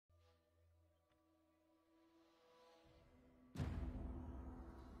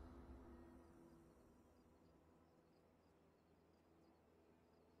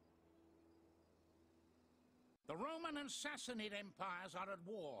The Roman and Sassanid empires are at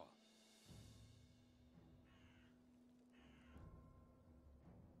war.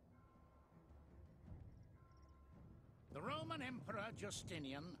 The Roman Emperor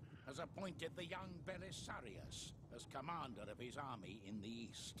Justinian has appointed the young Belisarius as commander of his army in the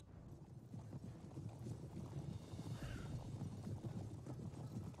east.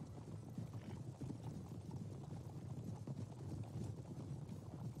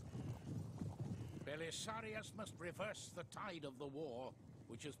 Belisarius must reverse the tide of the war,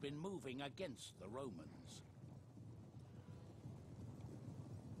 which has been moving against the Romans.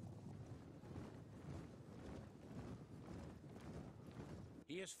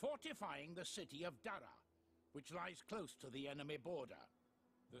 He is fortifying the city of Dara, which lies close to the enemy border.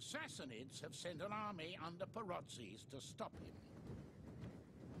 The Sassanids have sent an army under Perozes to stop him.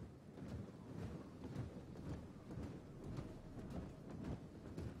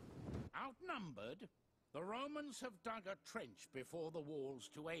 Outnumbered, the Romans have dug a trench before the walls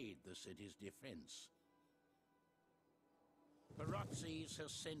to aid the city's defense. Perozes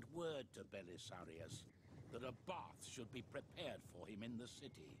has sent word to Belisarius that a bath should be prepared for him in the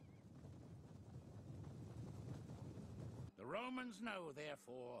city. The Romans know,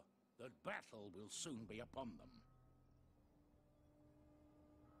 therefore, that battle will soon be upon them.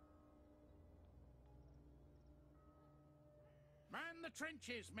 Man the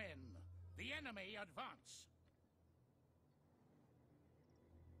trenches, men! The enemy advance!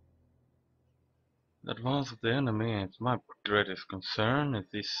 The advance of the enemy is my greatest concern. Is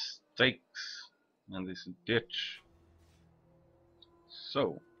these stakes and this ditch.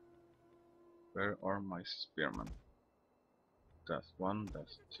 So, where are my spearmen? That's one,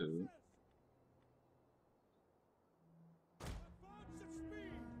 that's two.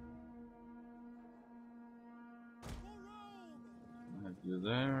 I have you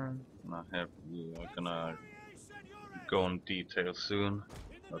there, and I have you. I'm gonna go in detail soon.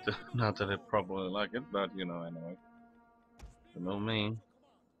 Not that I probably like it, but you know, anyway. You know me.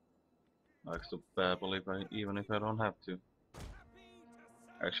 I like to babble even if I don't have to.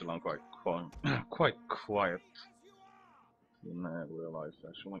 Actually, I'm quite quiet in real life.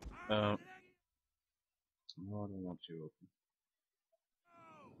 Actually, what do I want you open?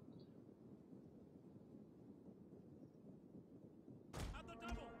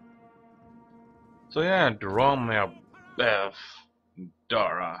 So yeah, draw me a Beth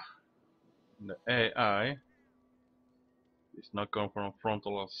Dara. The AI is not going for a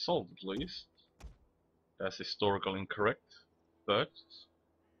frontal assault, at least. That's historically incorrect, but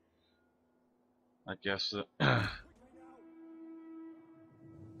I guess I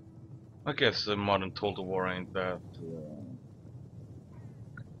guess modern TotalWar ain't that.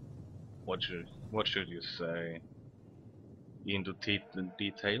 What should you say? Into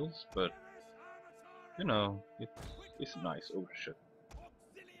details, but you know, it's nice. Oh shit.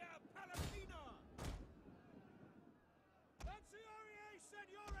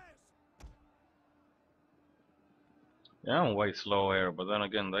 Yeah, I'm way slow here, but then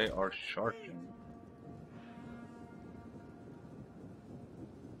again, they are charging.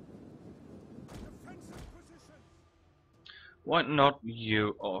 Why not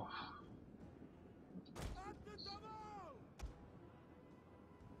you? Oh.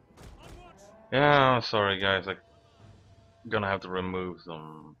 Yeah, sorry guys, I'm gonna have to remove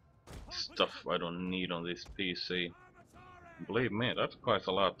some stuff I don't need on this PC. Believe me, that's quite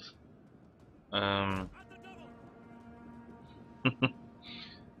a lot.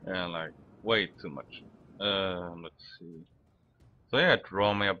 Yeah, like way too much. Let's see. So yeah,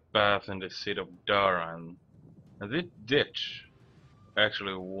 draw me a bath in the city of Dara, and this ditch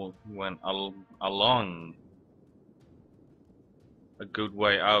actually went along a good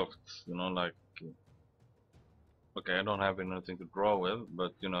way out. You know, like okay, I don't have anything to draw with,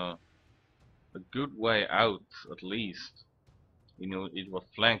 but you know, a good way out at least. You know, it was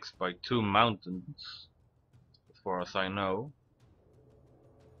flanked by two mountains, as far as I know.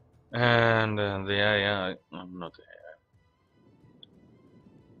 And the AI, not the AI.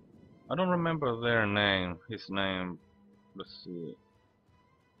 I don't remember their name. His name. Let's see.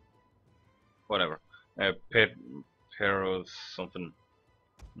 Whatever. Perozes something.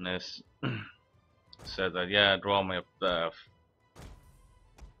 Ness said that, yeah, draw me a bath.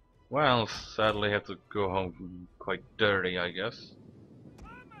 Well, sadly, I have to go home quite dirty, I guess.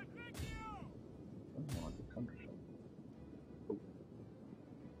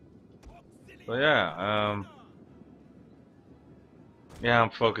 So yeah, yeah, I'm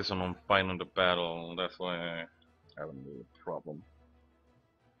focusing on fighting the battle. That's why I haven't really a problem.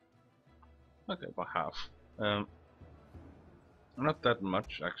 Okay, about half. Not that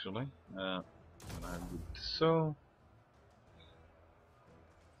much actually. And I did so.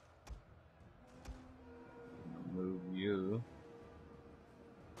 Move you.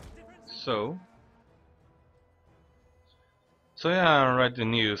 So yeah, I read the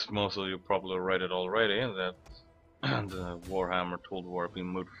news. Most of you probably read it already. That the Warhammer TotalWar being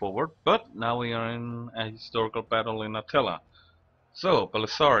moved forward. But now we are in a historical battle in Attila. So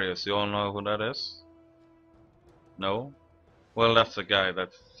Belisarius, you all know who that is? No? Well, that's the guy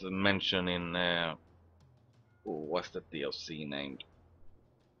that's mentioned in what's the DLC named?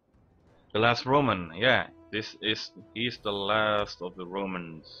 The Last Roman. Yeah, he's the last of the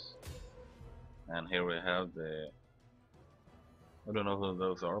Romans. And here we have the, I don't know who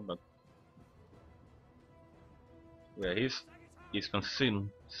those are, but yeah, he's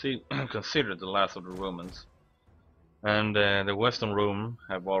considered the last of the Romans. And the Western Rome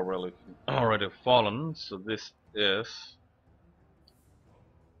have already fallen. So this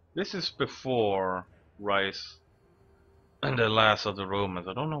is before Rise and the last of the Romans.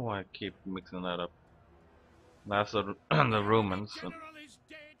 I don't know why I keep mixing that up. Last of the Romans. The general is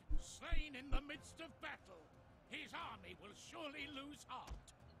dead, slain in the midst of battle. His army will surely lose heart.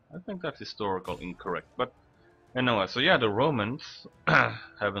 I think that's historical incorrect, but anyway. So yeah, the Romans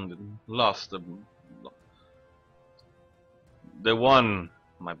haven't lost they won.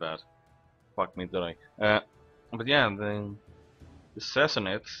 My bad. Fuck me, did I? But yeah, the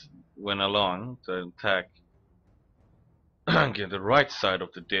Sassanids went along to attack get the right side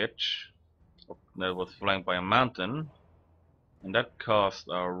of the ditch that was flanked by a mountain, and that caused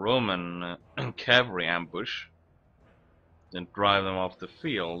a Roman cavalry ambush, then drive them off the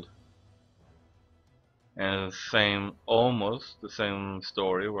field. And almost the same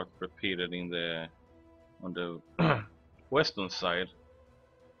story was repeated on the western side,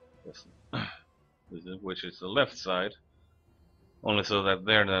 which is the left side, only so that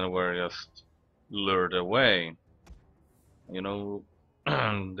there then were just lured away. You know,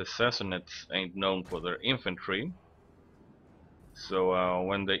 the Sassanids ain't known for their infantry, so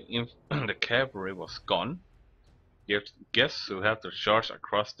when the cavalry was gone, guess who had to charge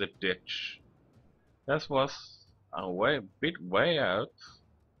across the ditch? That was a bit way out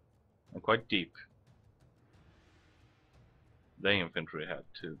and quite deep. The infantry had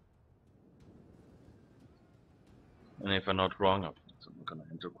to. And if I'm not wrong, I'm gonna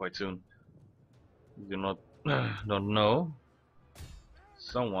enter quite soon. If you don't know,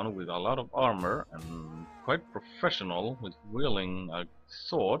 someone with a lot of armor and quite professional with wielding a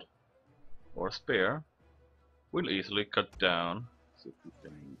sword or a spear will easily cut down. See if we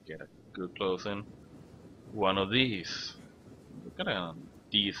can get a good close in. One of these. We've got a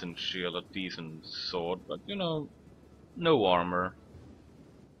decent shield, a decent sword, but you know, no armor.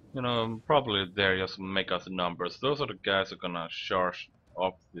 You know, probably there just make us numbers. Those are the guys who are gonna charge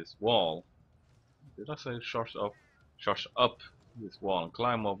up this wall. Did I say charge up? Charge up this wall and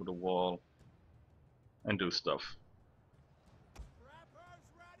climb over the wall and do stuff.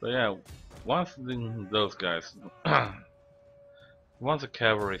 So yeah, once those guys, once the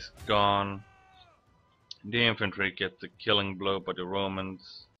cavalry is gone, the infantry get the killing blow by the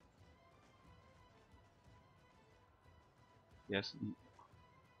Romans. Yes.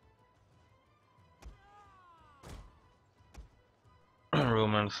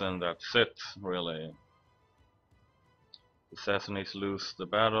 Romans, and that's it, really. The Sassanids lose the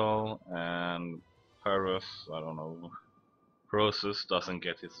battle, and Pharas, I don't know, Perozes doesn't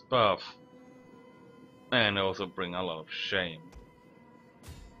get his buff, and also bring a lot of shame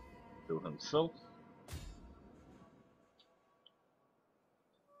to himself.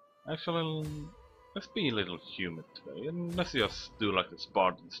 Actually, let's be a little human today, and let's just do like the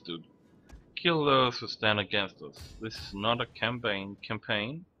Spartans do. Kill those who stand against us. This is not a campaign,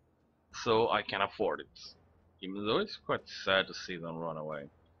 so I can afford it. Even though it's quite sad to see them run away.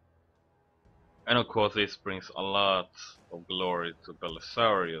 And of course this brings a lot of glory to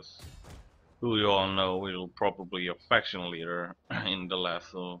Belisarius, who you all know will probably be a faction leader in the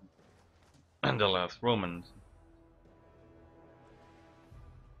last Romans.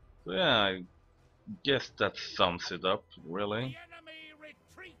 So yeah, I guess that sums it up, really. The enemy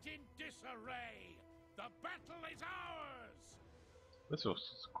retreat in disarray. The battle is ours. This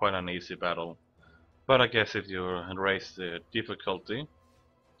was quite an easy battle, but I guess if you raise the difficulty,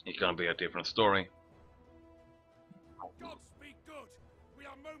 it's gonna be a different story. God speak good. We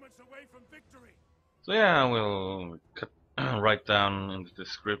are moments away from victory. So yeah, we'll write down in the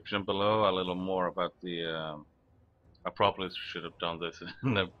description below a little more about the. I probably should have done this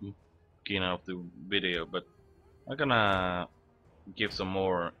in the beginning of the video, but I'm gonna give some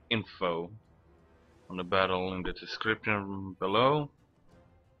more info on the battle in the description below.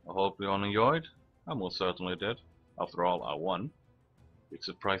 I hope you all enjoyed. I most certainly did. After all, I won. Big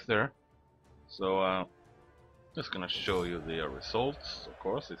surprise there. So, just gonna show you the results. Of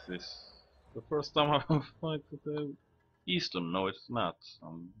course, this is the first time I've fight with the Eastern. No, it's not.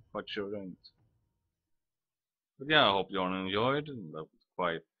 I'm quite sure it ain't. But yeah, I hope you all enjoyed. That was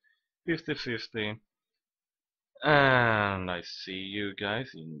quite 50-50. And I see you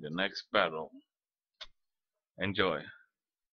guys in the next battle. Enjoy.